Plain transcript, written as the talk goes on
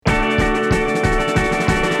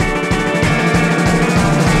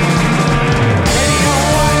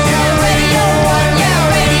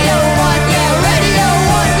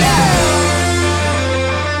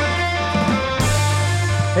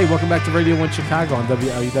back to Radio 1 Chicago on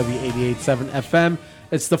WLUW 88.7 FM.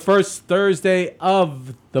 It's the first Thursday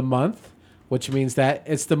of the month, which means that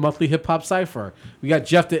it's the monthly hip hop cipher. We got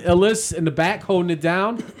Jeff the Illest in the back holding it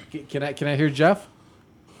down. Can I hear Jeff?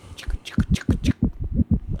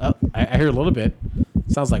 Oh, I hear a little bit.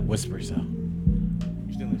 Sounds like whispers though.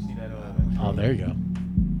 You still see that? Oh, there you go.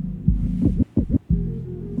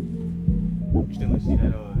 You still see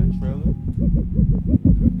that trailer?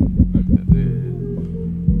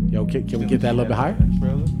 Yo, can we get that a little bit higher?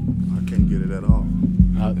 Trailer? I can't get it at all.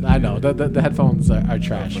 I know the headphones are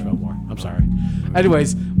trash, Fillmore. I'm sorry.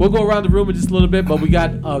 Anyways, we'll go around the room in just a little bit, but we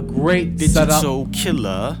got a great setup. Digital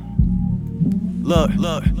killer. Look,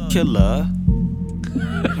 killer.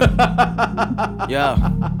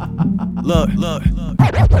 Yeah. Look.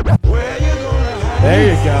 There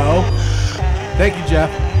you go. Thank you,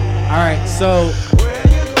 Jeff. All right, so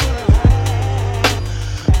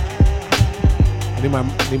I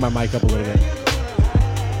need my mic up a little bit.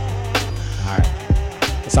 All right.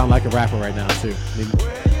 I sound like a rapper right now too.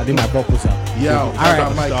 I need my vocals up. Yo, all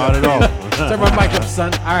right. start it off. Turn my mic up,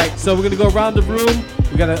 son. All right, so we're gonna go around the room.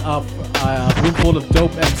 We got a room full of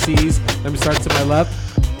dope MCs. Let me start to my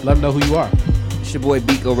left. Let them know who you are. It's your boy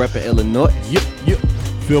Biko repping Illinois. Yep.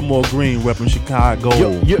 Fillmore Green repping Chicago.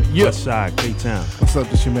 Yep. West Side, K-Town. What's up?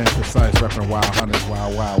 This your man Precise repping Wild Hunters.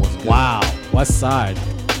 Wow. What's good? Wow. West Side.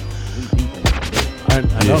 I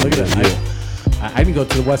know. Look at that. I didn't go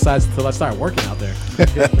to the West Side until I started working out there.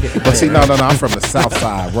 But see, no, I'm from the South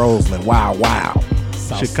Side, Roseland. Wow.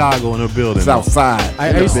 Chicago in the building. South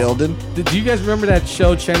Side in the building. Do you guys remember that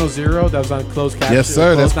show Channel Zero that was on closed caption? Yes,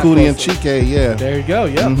 sir. That's Cootie and Chike. Yeah. There you go.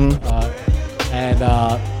 Yeah. Mm-hmm. And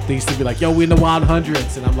they used to be like, "Yo, we in the Wild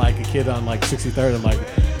Hundreds," and I'm like a kid on like 63rd. I'm like,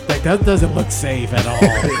 that doesn't look safe at all.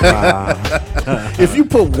 If you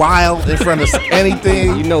put wild in front of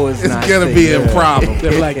anything, you know it's gonna be a problem.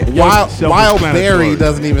 They're like, Wild Berry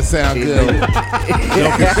doesn't even sound good.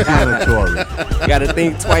 Self-explanatory. You gotta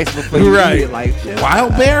think twice before you read it. Like,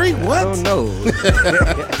 Wild Berry? What? I don't know.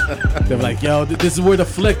 They're like, "Yo, this is where the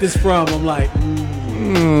flick is from." I'm like,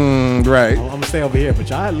 right. I'm gonna stay over here, but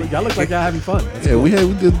y'all look like y'all having fun. That's yeah, cool. we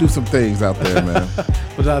did do some things out there, man.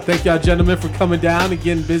 But thank y'all, gentlemen, for coming down and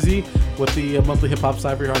getting busy with the monthly hip hop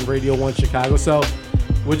cipher here on Radio 1 Chicago. So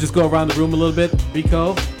we'll just go around the room a little bit.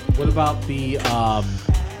 Biko, what about the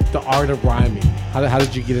art of rhyming? How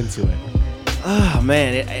did you get into it? Oh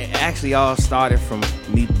man, it actually all started from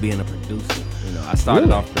me being a producer. You know, I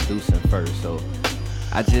started off producing first, so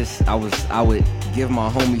I would give my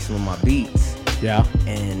homies some of my beats. Yeah.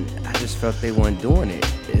 And I just felt they weren't doing it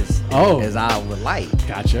as I would like.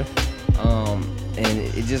 Gotcha. And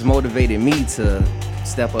it just motivated me to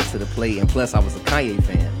step up to the plate. And plus, I was a Kanye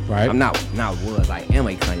fan. Right. I am a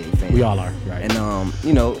Kanye fan. We all are. Right. And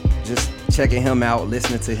just checking him out,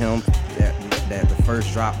 listening to him. That the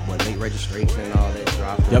first drop, late registration and all that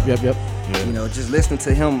drop. Yep. Yeah. You know, just listening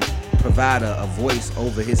to him provide a voice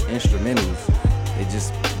over his instrumentals. It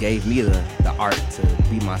just gave me the art to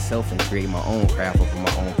be myself and create my own craft over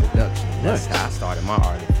my own production. That's how I started my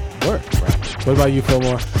art. Work. Right. What about you,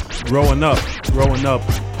 Fillmore? Growing up,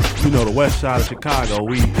 you know, the west side of Chicago,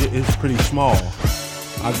 it's pretty small.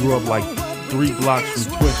 I grew up like 3 blocks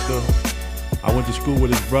from Twister. I went to school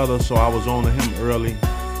with his brother, so I was on to him early.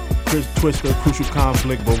 Twister, Crucial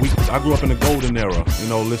Conflict, but I grew up in the golden era, you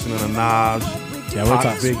know, listening to Nas,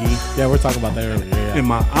 Biggie. Yeah, we're talking about that earlier. Yeah. And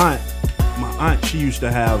my aunt, she used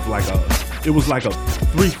to have like a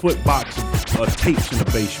 3-foot box of tapes in the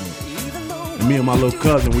basement. And me and my little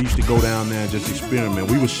cousin, we used to go down there and just experiment.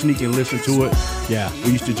 We would sneak and listen to it. Yeah.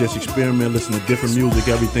 We used to just experiment, listen to different music,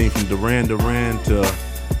 everything from Duran Duran to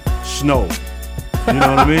Snow. You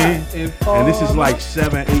know what I mean? And this is like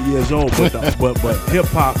 7, 8 years old, but hip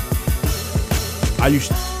hop.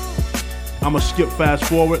 I'ma skip fast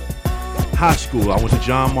forward. High school. I went to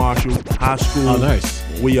John Marshall High School. Oh, nice.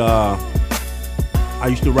 I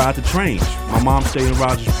used to ride the trains. My mom stayed in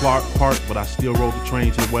Rogers Park, but I still rode the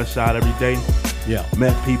train to the west side every day. Yeah.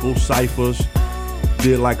 Met people, ciphers.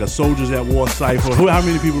 Did like a Soldiers at War cipher. How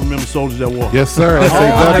many people remember Soldiers at War? Yes, sir.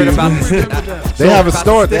 They have a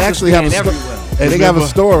store. They actually have a store. They have a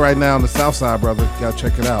store right now on the South Side, brother. You gotta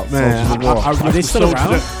check it out. Man, Soldiers at War. Are they still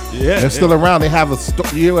around? Yeah, they're still around. They have a store.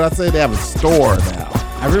 You hear what I say? They have a store now.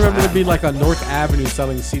 I remember there being like on North Avenue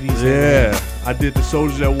selling CDs. Yeah, I did the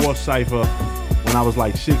Soldiers at War cipher when I was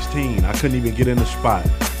like 16. I couldn't even get in the spot.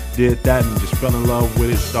 Did that and just fell in love with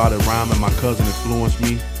it. Started rhyming. My cousin influenced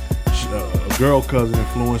me. A girl cousin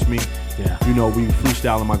influenced me. Yeah. You know, we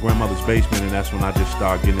freestyle in my grandmother's basement, and that's when I just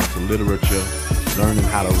started getting into literature, learning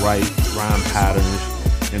how to write rhyme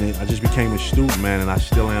patterns, and I just became a student, man, and I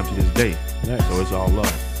still am to this day. Nice. So it's all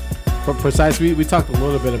love. For Precise, we talked a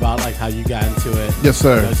little bit about like how you got into it. Yes,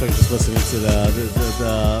 sir. So just listening to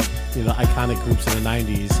the iconic groups in the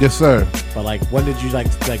 90s. Yes, sir. But like, when did you like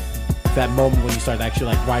that moment when you started actually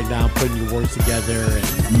like writing down, putting your words together?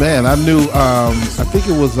 And Man, I knew. I think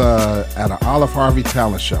it was at an Olive Harvey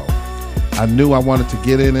talent show. I knew I wanted to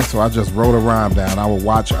get in it, so I just wrote a rhyme down. I would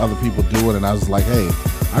watch other people do it, and I was like, hey,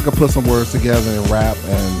 I could put some words together and rap,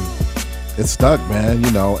 and it stuck, man,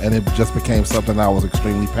 and it just became something I was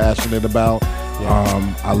extremely passionate about.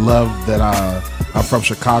 Yeah. I love that I'm from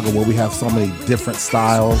Chicago, where we have so many different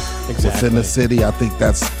styles within the city. I think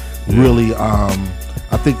that's really,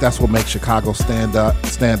 I think that's what makes Chicago stand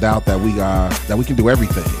out. That we can do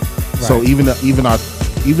everything. Right. So even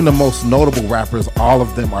the most notable rappers, all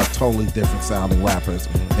of them are totally different sounding rappers.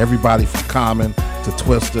 Everybody from Common to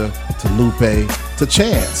Twista to Lupe to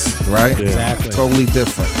Chance, right? Yeah. Exactly. Totally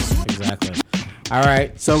different. Exactly. All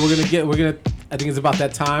right, so we're gonna. I think it's about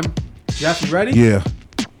that time. Jeff, you ready? Yeah.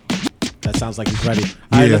 That sounds like he's ready.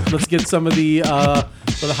 All right, let's get some of the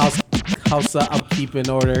house upkeep in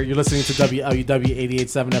order. You're listening to WLUW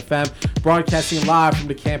 88.7 FM, broadcasting live from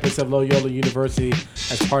the campus of Loyola University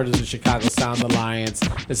as part of the Chicago Sound Alliance.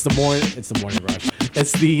 It's the morning rush.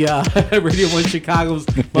 It's the Radio 1 Chicago's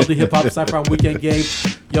monthly hip hop cypher weekend game.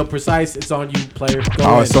 Yo, Precise, it's on you, player. Go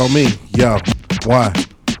ahead. It's on me. Yo, why?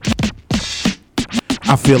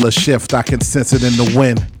 I feel a shift, I can sense it in the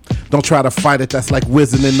wind. Don't try to fight it, that's like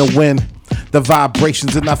whizzing in the wind. The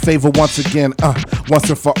vibrations in our favor once again, once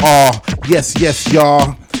and for all. Yes,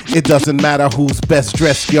 y'all. It doesn't matter who's best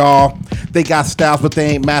dressed, y'all. They got styles, but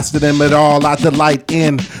they ain't mastered them at all. I delight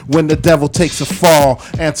in when the devil takes a fall.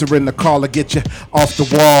 Answering the call to get you off the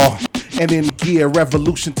wall. And in gear,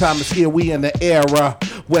 revolution time is here. We in the era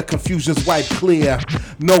where confusion's wiped clear.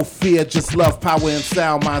 No fear, just love, power, and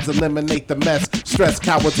sound minds. Eliminate the mess, stress,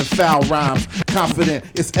 cowards, and foul rhymes. Confident,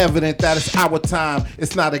 it's evident that it's our time.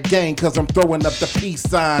 It's not a game, cause I'm throwing up the peace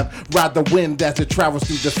sign. Ride the wind as it travels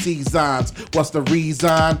through the seasons. What's the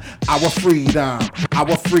reason? Our freedom,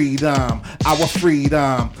 our freedom, our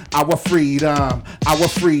freedom, our freedom, our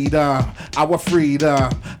freedom, our freedom,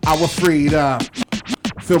 our freedom.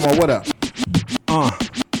 Fillmore, what up?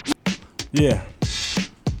 Yeah.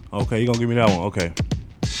 Okay, you gonna give me that one? Okay.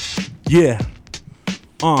 Yeah.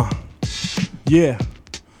 Yeah.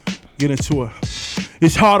 Get into it.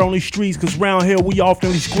 It's hard on these streets, cause round here we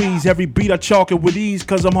often squeeze. Every beat I chalk it with ease,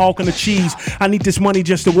 cause I'm hawking the cheese. I need this money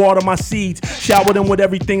just to water my seeds. Shower them with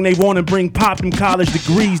everything they want and bring pop them college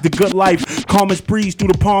degrees. The good life, calmest breeze through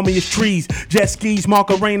the palmiest trees. Jet skis,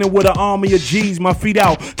 Macarena with an army of G's. My feet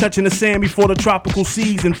out, touching the sand before the tropical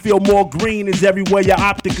seas. And feel more green is everywhere your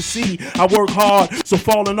optic can see. I work hard, so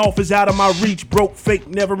falling off is out of my reach. Broke, fake,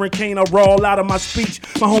 never in cane, I roll out of my speech.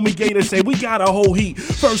 My homie Gator say, we got a whole heat.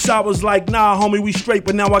 First I was like, nah homie, we straight.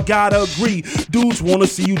 But now I gotta agree. Dudes wanna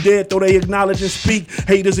see you dead, though they acknowledge and speak.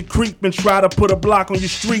 Haters a creep and try to put a block on your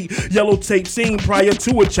street. Yellow tape seen prior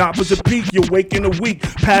to a chopper's a peak. You're waking a week,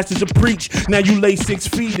 pastors a preach. Now you lay 6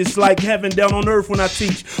 feet, it's like heaven down on earth when I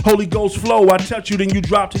teach. Holy Ghost flow, I touch you, then you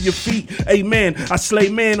drop to your feet. Amen, I slay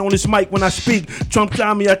man on this mic when I speak. Trump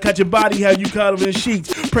Tommy, I cut your body, how you covered in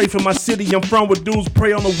sheets. Pray for my city, I'm from where dudes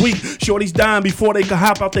pray on the weak. Shorties dying before they can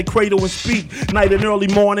hop out their cradle and speak. Night and early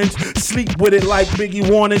mornings, sleep with it like Biggie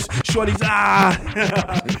Warnings. Shorties,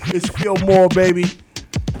 it's Fillmore, baby.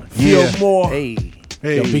 Fillmore. Hey.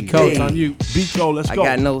 Yo, B-Code, on you. B-Code, let's go. I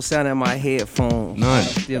got no sound in my headphones.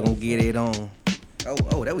 Nice. I'm still gonna get it on.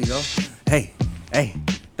 Oh, there we go. Hey.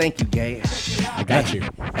 Thank you, Gabe. I got you.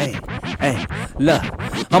 Hey, look,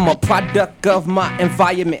 I'm a product of my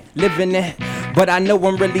environment, living in, but I know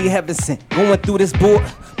I'm really heaven sent. Going through this bull,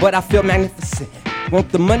 but I feel magnificent.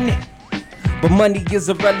 Want the money, but money is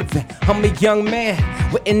irrelevant. I'm a young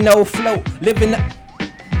man with no flow, living up.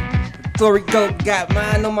 Story go, got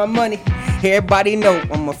mine on my money. Everybody know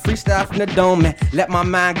I'm a freestyle from the dome, man. Let my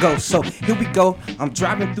mind go. So here we go. I'm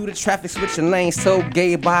driving through the traffic, switching lanes. So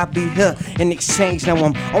Gabe, I'll be here in exchange. Now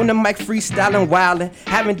I'm on the mic, freestyling, wildin'.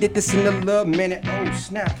 Haven't did this in a little minute. Oh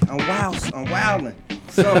snap, I'm wildin'.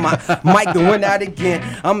 So my mic going out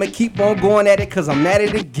again. I'ma keep on going at it, cause I'm at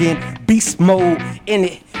it again. Beast mode in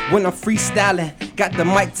it when I'm freestyling. Got the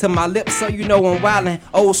mic to my lips, so you know I'm wildin'.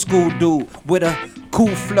 Old school dude with a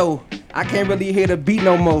cool flow. I can't really hear the beat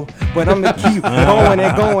no more, but I'ma keep going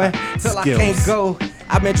and going till I can't go.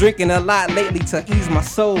 I've been drinking a lot lately to ease my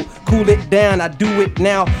soul. Cool it down, I do it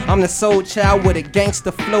now. I'm the soul child with a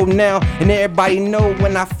gangster flow now. And everybody know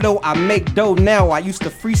when I flow, I make dough now. I used to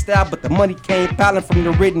freestyle, but the money came piling from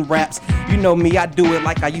the written raps. You know me, I do it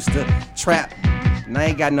like I used to trap. And I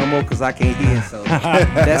ain't got no more cause I can't hear, so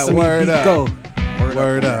that's me, Word up. go.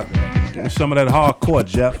 Word up. Give me some of that hardcore,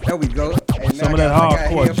 Jeff. There we go. Hey, now Some of I that got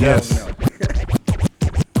hardcore, Jeff.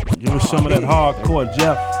 headphones Give me some of that hardcore,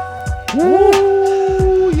 Jeff.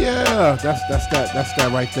 Woo, yeah. That's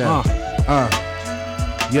that right there.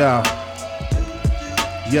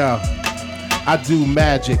 Yeah. I do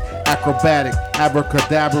magic, acrobatic,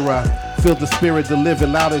 abracadabra. Feel the spirit delivered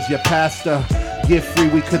loud as your pastor. Get free,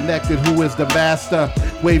 we connected, who is the master?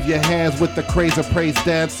 Wave your hands with the craze of praise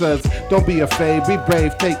dancers. Don't be afraid, be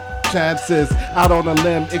brave, take chances. Out on a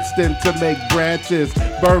limb, extend to make branches.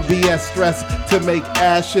 Burn BS stress to make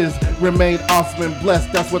ashes. Remain awesome and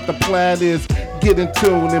blessed, that's what the plan is. Get in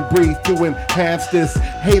tune and breathe to enhance this.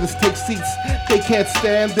 Haters take seats, they can't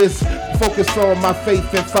stand this. Focus on my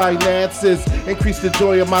faith and finances. Increase the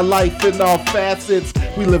joy of my life in all facets.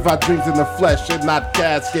 We live our dreams in the flesh and not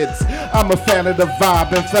caskets. I'm a fan of the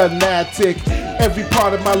vibe and fanatic. Every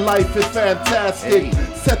part of my life is fantastic.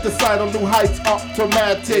 Set the sight on new heights,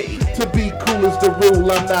 automatic. To be cool is the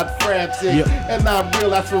rule, I'm not frantic. And I'm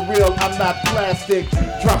real, that's for real, I'm not plastic.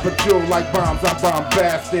 Drop a jewel like bombs, I'm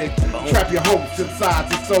bombastic. Trap your hopes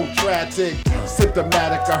inside, it's so tragic.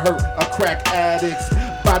 Symptomatic, I hurt a crack addicts.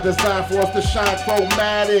 By design for us to shine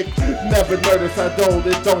chromatic. Never nervous, I don't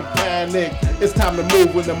panic. It's time to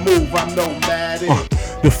move when the move, I'm nomadic.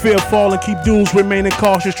 The fearful and keep dudes remaining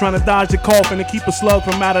cautious, trying to dodge the coffin and keep a slug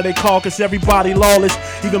from out of their carcass. Everybody lawless,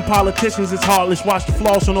 even politicians is heartless. Watch the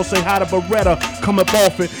flaws so don't say hi to Beretta. Come up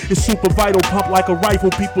off it, it's super vital, pump like a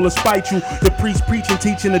rifle. People will spite you. The priest preaching,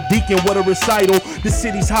 teaching the deacon what a recital. The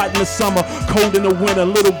city's hot in the summer, cold in the winter.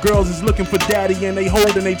 Little girls is looking for daddy and they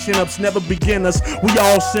holding their chin ups. Never beginners, we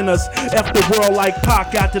all sinners. F the world like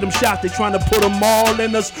Pac after them shots. They trying to put them all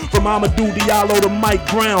in us. From Amadou Diallo to Mike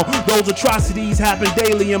Brown, those atrocities happen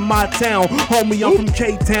daily in my town. Homie, I'm from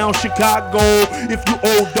K-Town, Chicago. If you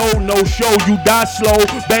old dough, no show, you die slow.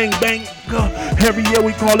 Bang, bang, nigga. Every year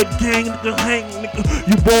we call it gang, nigga, hang, nigga.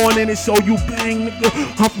 You born in it, so you bang, nigga.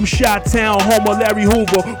 I'm from Chi-Town, home of Larry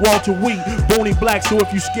Hoover, Walter Wheat, Boney Black. So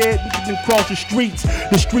if you scared, you can cross the streets.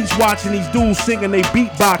 The streets watching these dudes singing, they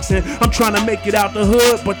beatboxing. I'm trying to make it out the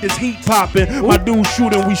hood, but this heat popping. My dudes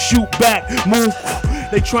shooting, we shoot back. Move.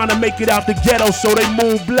 They trying to make it out the ghetto, so they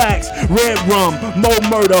move blacks. Red rum, more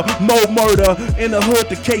murder. In the hood,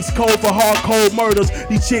 the case cold for hardcore murders.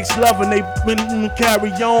 These chicks loving, they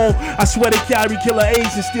carry on. I swear they carry killer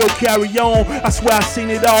AIDS and still carry on. I swear I seen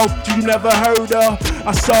it all, you never heard of.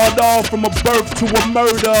 I saw it all from a birth to a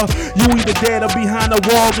murder. You either dead or behind the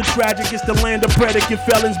walls of tragic. It's the land of predicate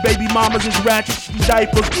felons, baby mamas is ratchet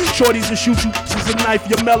diapers. Shorties will shoot you with a knife.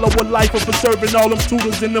 You're mellow with life for serving all them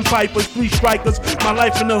tutors and them pipers. 3 strikers, my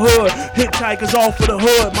life in the hood. Hitchhikers all for the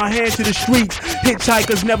hood, my hand to the streets.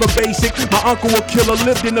 Hitchhikers never basic. My uncle a killer,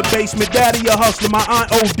 lived in the basement. Daddy a hustler, my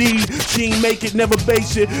aunt OD. She ain't make it, never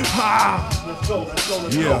base it. Let's go.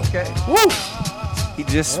 Yeah. Okay. Woo! He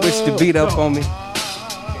just switched the beat up on me.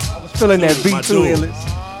 Feeling that beat too, Illis.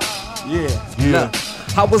 Yeah.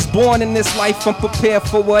 Look, I was born in this life, I'm prepared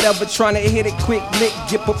for whatever. Trying to hit it quick, lick,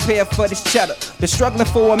 get prepared for this cheddar. Been struggling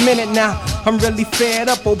for a minute now, I'm really fed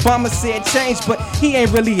up. Obama said change, but he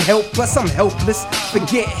ain't really helped us. I'm helpless,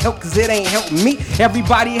 forget help, cause it ain't helping me.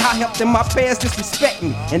 Everybody I helped in my past disrespect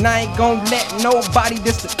me, and I ain't gon' let nobody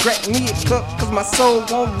disrespect me. It cook, cause my soul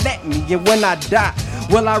won't let me. And when I die,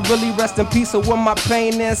 will I really rest in peace, or will my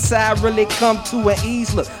pain inside really come to an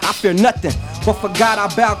ease? Look, I fear nothing, but for God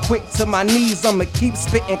I bow quick to my knees. I'ma keep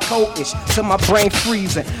spitting cold-ish till my brain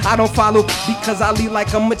freezing. I don't follow because I lead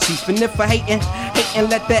like I'm a chief. And if I hatin',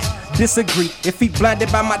 let that disagree. If he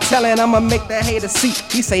blinded by my talent, I'ma make that hater see.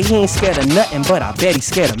 He say he ain't scared of nothing, but I bet he's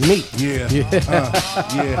scared of me.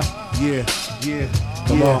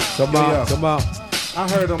 Come on. I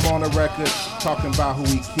heard him on the record talking about who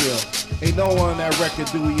he killed. Ain't no one on that record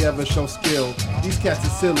do he ever show skill. These cats are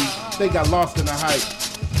silly, they got lost in the hype.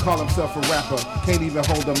 Call himself a rapper, can't even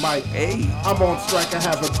hold a mic. Hey. I'm on strike, I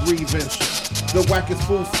have a grievance. The wackest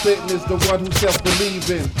fool spitting is the one who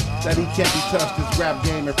self-believing that he can't be touched his rap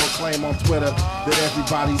game and proclaim on Twitter that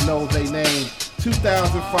everybody knows they name.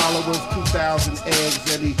 2,000 followers, 2,000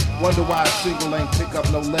 eggs, and he wonder why a single ain't pick up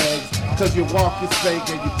no legs. Cause your walk is fake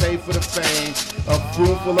and you pay for the fame. A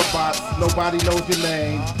room full of bots, nobody knows your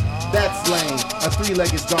name. That's lame, a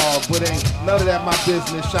 3-legged dog, but ain't none of that my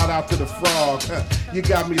business. Shout out to the frog. You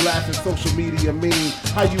got me laughing, social media mean.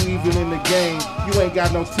 How you even in the game? You ain't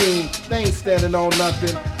got no team. They ain't standing on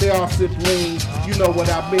nothing. They all sip lean. You know what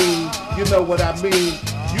I mean. You know what I mean.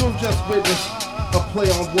 You've just witnessed a play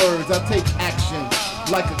on words. I take action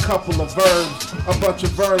like a couple of verbs. A bunch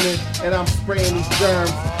of vermin, and I'm spraying these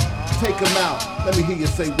germs. Take them out. Let me hear you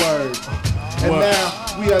say word. And What?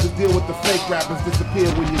 now we have to deal with the fake rappers disappear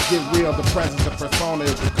when you get real. The presence of persona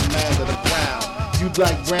is the command of the crowd. You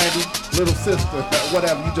like Brandy, little sister,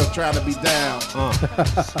 whatever, you just trying to be down.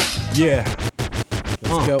 Yeah.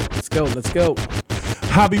 Let's go.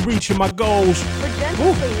 I be reaching my goals. For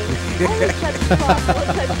gentle cleaning, only touch the spot, don't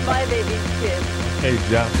touch my baby's skin. Hey,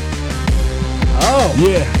 Jeff. Oh.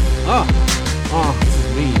 Yeah. This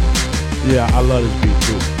is me. Yeah, I love this beat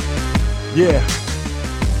too. Yeah.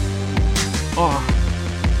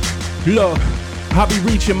 Look, I be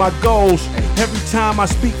reaching my goals. Every time I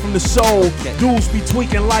speak from the soul, dudes be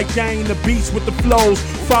tweaking like I ain't the beats with the flows.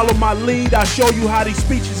 Follow my lead, I show you how these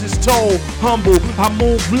speeches is told. Humble, I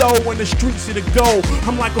move low in the streets of the gold.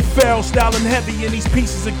 I'm like a pharaoh styling heavy in these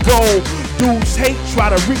pieces of gold. Dudes hate, try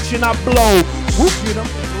to reach and I blow. Shit, I'm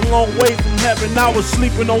a long way from heaven, I was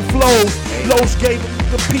sleeping on flows. Lowe's gave them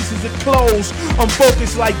the pieces of clothes. I'm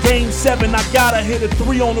focused like game 7, I gotta hit a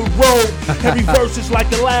 3 on the road. Every verse is like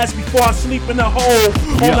the last before I sleep in the hole.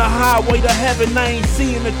 On the highway to heaven, I ain't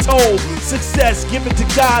seeing the toll. Success, give it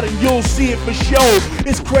to God and you'll see it for sure.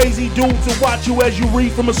 It's crazy, dude, to watch you as you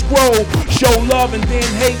read from a scroll. Show love and then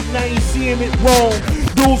hate and I ain't seeing it wrong.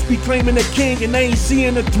 Dudes be claiming the king and they ain't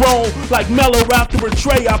seeing the throne. Like Mellow after a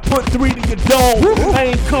tray, I put 3 to your dome. I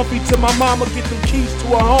ain't comfy till my mama get them keys to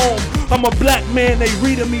her home. I'm a black man, they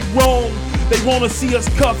reading me wrong. They wanna see us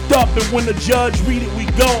cuffed up, and when the judge read it, we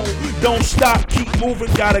gone. Don't stop, keep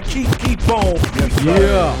moving, gotta keep on.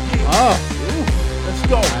 Yeah. Let's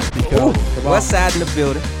go. Ooh, West Side in the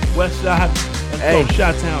building. West Side. Let's Hey. go.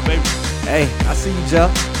 Chi-Town, baby. Hey, I see you, Joe.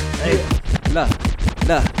 Hey, look.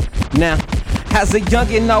 Now, as a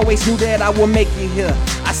youngin', always knew that I would make it here.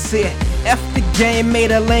 I said, F the game,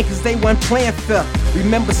 made a lane cause they wasn't playing fair.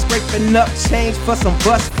 Remember scraping up change for some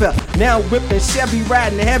bus fare. Now whipping Chevy,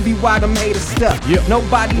 riding heavy while them haters step. Yep.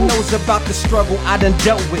 Nobody knows about the struggle I done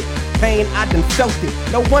dealt with. Pain, I done felt it.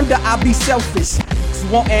 No wonder I be selfish.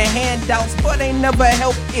 Wanting handouts, but ain't never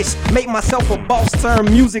help ish. Make myself a boss, turn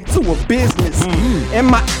music to a business. And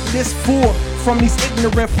my this full from these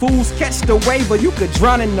ignorant fools. Catch the wave or you could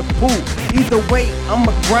drown in the pool. Either way,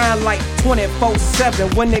 I'ma grind like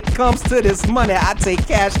 24/7. When it comes to this money, I take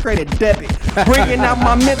cash, credit, debit. Bringing out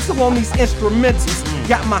my mental on these instrumentals.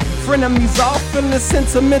 Got my frenemies all feeling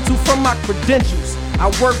sentimental from my credentials. I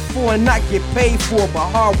work for and not get paid for, but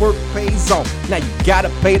hard work pays off. Now you gotta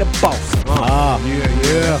pay the boss.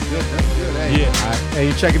 Yeah. That's good, hey. Yeah. All right. Hey,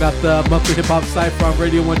 you're checking out the monthly hip hop cypher on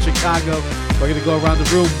Radio 1 Chicago. We're gonna go around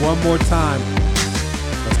the room one more time.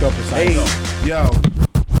 Let's go for Hey, cypher. yo,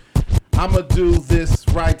 I'ma do this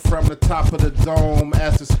right from the top of the dome.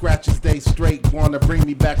 As the scratches stay straight, wanna bring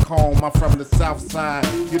me back home. I'm from the south side,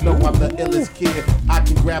 you know I'm the illest kid. I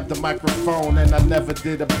can grab the microphone and I never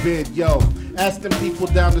did a bid, yo. Ask them people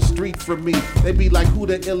down the street from me. They be like, who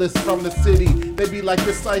the illest from the city? They be like,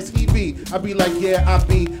 precise he be. I be like, yeah, I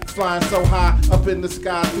be flying so high up in the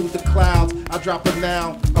sky through the clouds. I drop a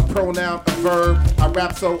noun, a pronoun, a verb. I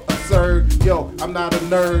rap so absurd, yo, I'm not a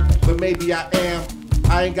nerd, but maybe I am.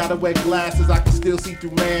 I ain't gotta wear glasses, I can still see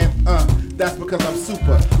through man. That's because I'm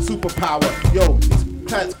superpower. Yo,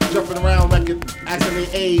 these cats jumping around like asking their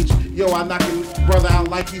age. Yo, I knock a brother out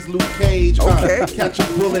like he's Luke Cage. Okay. Catch a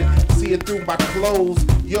bullet, see it through my clothes.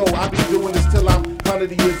 Yo, I be doing this till I'm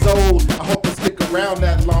 100 years old. I hope to stick around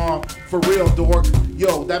that long, for real, dork.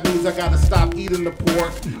 Yo, that means I gotta stop eating the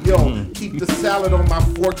pork. Yo, keep the salad on my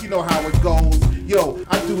fork, you know how it goes. Yo,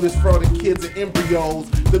 I do this for the kids and embryos.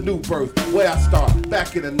 The new birth, where I start,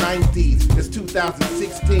 back in the 90s. It's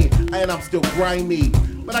 2016, and I'm still grimy.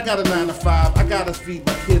 But I got a 9 to 5, I gotta feed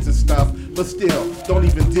my kids and stuff. But still, don't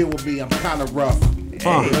even deal with me, I'm kinda rough.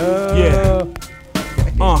 Yeah.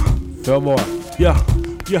 Fillmore. Yeah.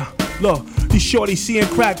 Look, these shorties seeing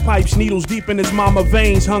crack pipes, needles deep in his mama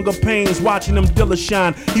veins, hunger pains, watching them dealers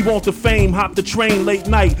shine. He want the fame, hop the train late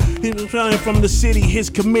night. He was running from the city, his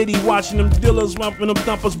committee, watching them dealers, bumping them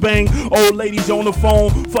thumpers bang. Old ladies on the phone,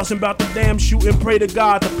 fussing about the damn shooting. Pray to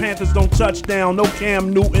God the Panthers don't touch down. No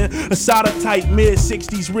Cam Newton, a solder type,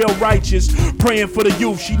 mid-60s, real righteous. Praying for the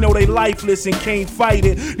youth, she know they lifeless and can't fight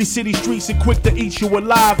it. These city streets are quick to eat you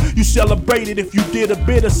alive. You celebrate it if you did a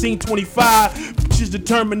bit of scene 25. Bitches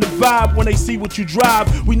determine the vibe when they see what you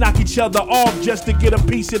drive. We knock each other off just to get a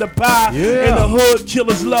piece of the pie. Yeah. In the hood,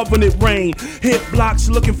 killers love when it rain. Hit blocks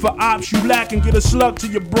looking for ops, you lack and get a slug to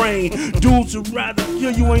your brain. Dudes would rather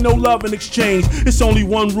kill you, ain't no love in exchange. It's only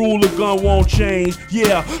one rule, a gun won't change.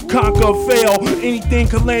 Yeah, conquer or fail, anything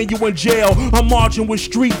can land you in jail. I'm marching with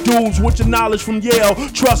street dudes with your knowledge from Yale.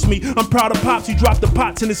 Trust me, I'm proud of Pops, he dropped the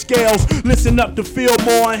pots in the scales. Listen up to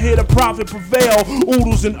Fillmore and hear the profit prevail.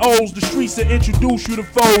 Oodles and O's, the streets are introduced introduce you to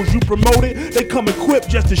foes. You promote it, they come equipped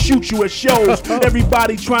just to shoot you at shows.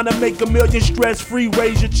 Everybody trying to make $1 million stress-free,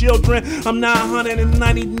 raise your children. I'm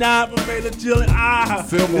 999 from Made of Chillin'. It's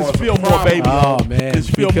Fillmore, baby. Oh, man. It's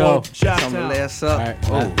Fillmore. Shout Some out. less up. Right.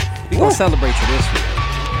 Oh, we gonna celebrate to this one.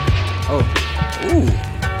 Oh, ooh.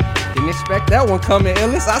 Didn't expect that one coming,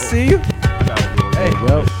 Illis. I see you. Hey,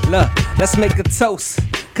 Well, look, let's make a toast.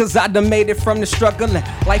 Cause I done made it from the struggling.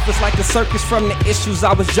 Life was like a circus from the issues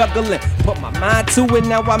I was juggling. Put my mind to it,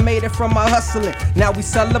 now I made it from my hustling. Now we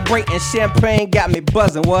celebrating, champagne got me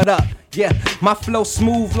buzzing. What up? Yeah, my flow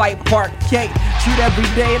smooth like parquet. Treat every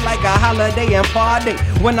day like a holiday and party.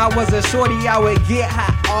 When I was a shorty, I would get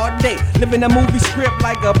high all day. Living a movie script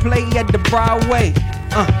like a play at the Broadway.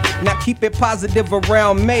 Now keep it positive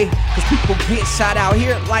around me, cause people get shot out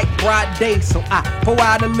here like broad day. So I pour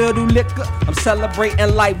out a little liquor. I'm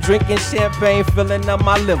celebrating life, drinking champagne, filling up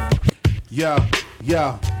my liver. Yo,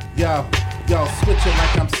 switch it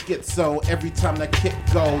like I'm schizo. Every time that kick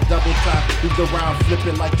go, double time, move around,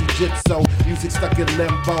 flipping like jujitsu. Music stuck in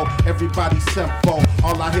limbo, everybody simple.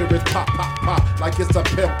 All I hear is pop, pop, pop, like it's a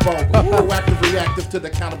pimple. Proactive, reactive to the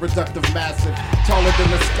counterproductive, massive. Taller than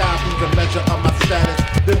the sky, be the measure of my status.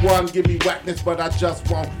 Then one give me whackness, but I just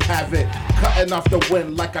won't have it. Cutting off the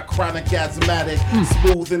wind like a chronic asthmatic.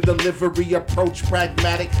 Smooth in delivery, approach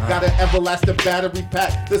pragmatic. Got an everlasting battery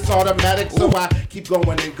pack that's automatic, so I keep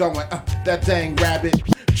going and going. That dang rabbit.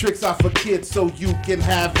 Tricks are for kids so you can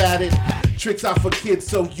have at it. Tricks are for kids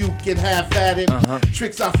so you can have at it.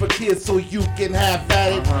 Tricks are for kids so you can have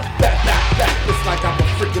at it. Back, back, back. It's like I'm a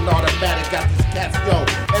freaking automatic. Got these cats, yo.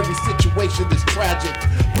 Every situation is tragic.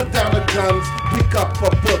 Put down the guns, pick up a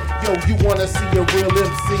book. Yo, you wanna see a real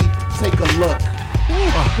MC? Take a look.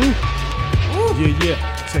 Yeah.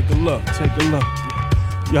 Take a look.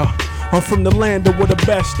 Yo. I'm from the land of where the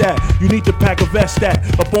best at. You need to pack a vest at.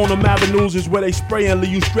 Up on them avenues is where they spray and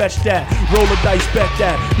leave you stretched at. Roll a dice, bet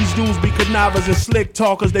that. These dudes be connivers and slick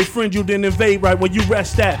talkers. They friend you, then invade right when you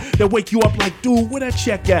rest at. They wake you up like, dude, where that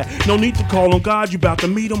check at? No need to call on God, you bout to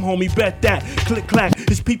meet him, homie, bet that. Click, clack,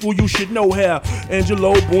 it's people you should know here.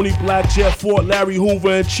 Angelo, Booney, Black, Jeff Ford, Larry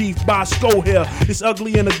Hoover, and Chief Bosco here. It's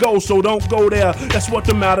ugly in the go, so don't go there. That's what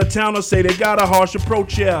the out-of-towners say, they got a harsh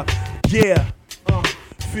approach here. Yeah.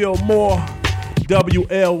 Fillmore,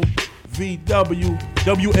 WLVW,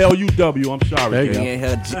 WLUW. I'm sorry. There you We go. in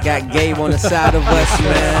here got Gabe on the side of us,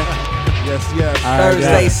 man. Yes.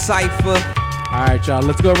 Thursday guys. Cypher. All right, y'all.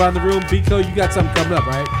 Let's go around the room. Biko, you got something coming up,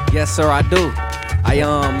 right? Yes, sir, I do.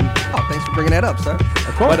 Oh, thanks for bringing that up, sir.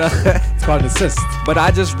 Of course. But, It's called an assist. But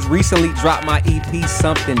I just recently dropped my EP,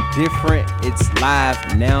 Something Different. It's live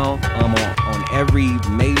now. On every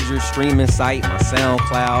major streaming site, my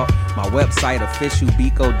SoundCloud, my website,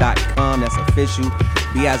 officialbiko.com. That's official,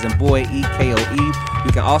 B as in boy, EKOE.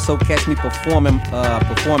 You can also catch me performing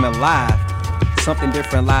live. Something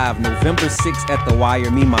Different live, November 6th at The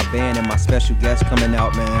Wire. Me, my band, and my special guest coming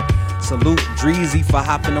out, man. Salute Dreezy for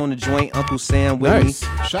hopping on the joint. Uncle Sam with Nice. me.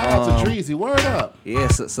 Shout out to Dreezy, word up. Yeah,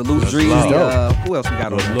 salute That's Dreezy. love. Who else we got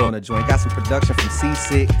Good on look. the joint? Got some production from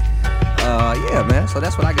Seasick. Yeah, man. So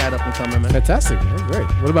that's what I got up and coming, man. Fantastic, man. Great.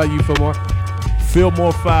 What about you, Fillmore?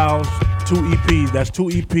 Fillmore Files, 2 EPs. That's 2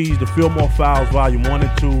 EPs, the Fillmore Files, Volume 1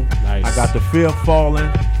 and 2. Nice. I got The Fear Falling.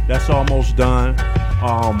 That's almost done.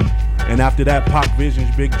 And after that, Pop Vision's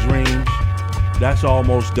Big Dreams. That's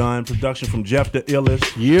almost done. Production from Jeff the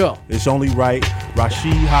Illest. Yeah. It's Only Right.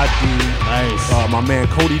 Rashid Hadi. Nice. My man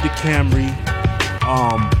Cody DeCamry.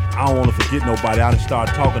 I don't want to forget nobody. I done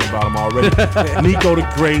started talking about him already. Nico the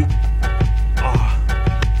Great.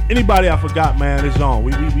 Anybody I forgot, man, it's on.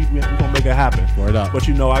 We gonna make it happen. Word up. But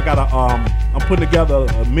you know, I gotta. I'm putting together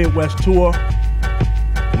a Midwest tour.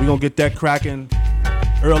 We gonna get that cracking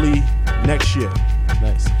early next year.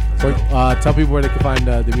 Nice. Tell people where they can find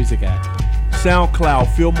the music at. SoundCloud,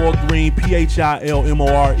 Fillmore Green,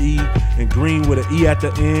 PHILMORE, and Green with an E at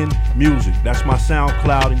the end, music. That's my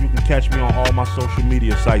SoundCloud, and you can catch me on all my social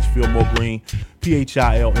media sites, Fillmore Green,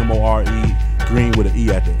 PHILMORE, Green with an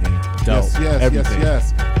E at the end. Dope. Everything.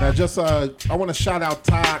 Yes. Now, just I want to shout out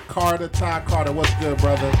Todd Carter. Todd Carter, what's good,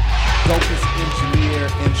 brother? Dopest engineer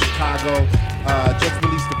in Chicago. Just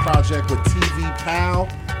released the project with TV Pal.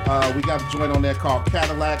 We got a joint on there called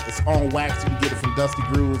Cadillac. It's on wax. You can get it from Dusty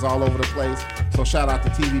Grooves all over the place. So shout out to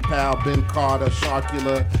TV Pal, Ben Carter,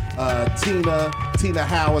 Sharkula, Tina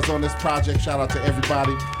Howard's on this project. Shout out to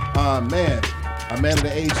everybody. Man, A Man of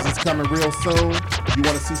the Ages is coming real soon. You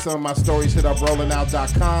want to see some of my stories, hit up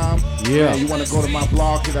rollingout.com. Yeah. You want to go to my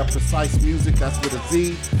blog, hit up Precise Music, that's with a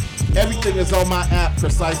Z. Everything is on my app,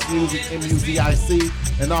 Precise Music, MUZIC,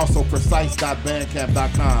 and also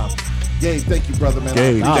precise.bandcamp.com. Gabe, thank you, brother, man.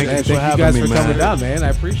 Gabe, Nah, thank man, you for thank you having guys me, for man. coming down, man. I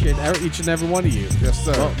appreciate each and every one of you. Yes,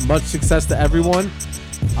 sir. Well, much success to everyone.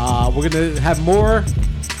 We're gonna have more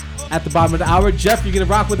at the bottom of the hour. Jeff, you're gonna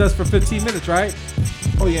rock with us for 15 minutes, right?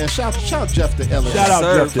 Oh yeah, shout Jeff to Ellis. Shout out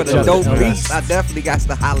Sir, Jeff for to the Jeff. dope Yes. beats, I definitely got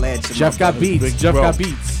to holla at you. Jeff my got brother. beats. Big Jeff bro. got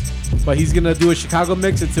beats. But he's gonna do a Chicago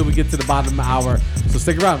mix until we get to the bottom of the hour. So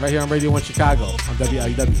stick around right here on Radio 1 Chicago on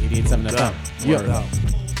WLUW 88.7 FM. Word out.